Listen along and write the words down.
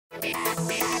My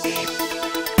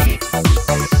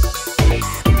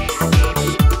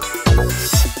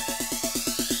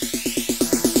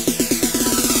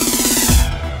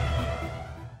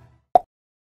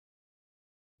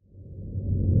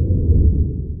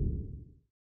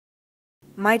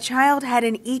child had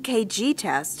an EKG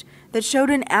test that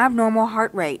showed an abnormal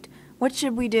heart rate. What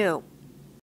should we do?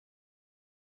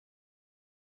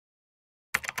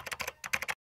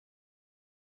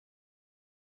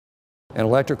 An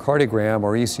electrocardiogram,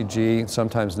 or ECG,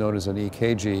 sometimes known as an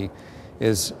EKG,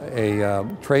 is a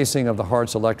tracing of the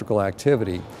heart's electrical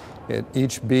activity.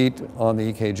 Each beat on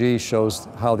the EKG shows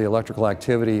how the electrical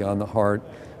activity on the heart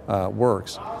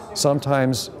works.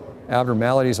 Sometimes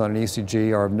abnormalities on an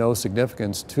ECG are of no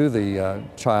significance to the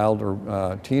child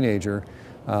or teenager,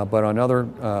 but on other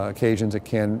occasions it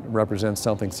can represent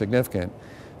something significant.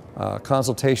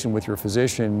 Consultation with your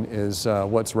physician is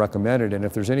what's recommended, and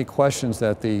if there's any questions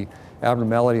that the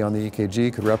abnormality on the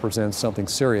EKG could represent something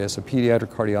serious, a pediatric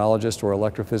cardiologist or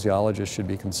electrophysiologist should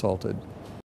be consulted.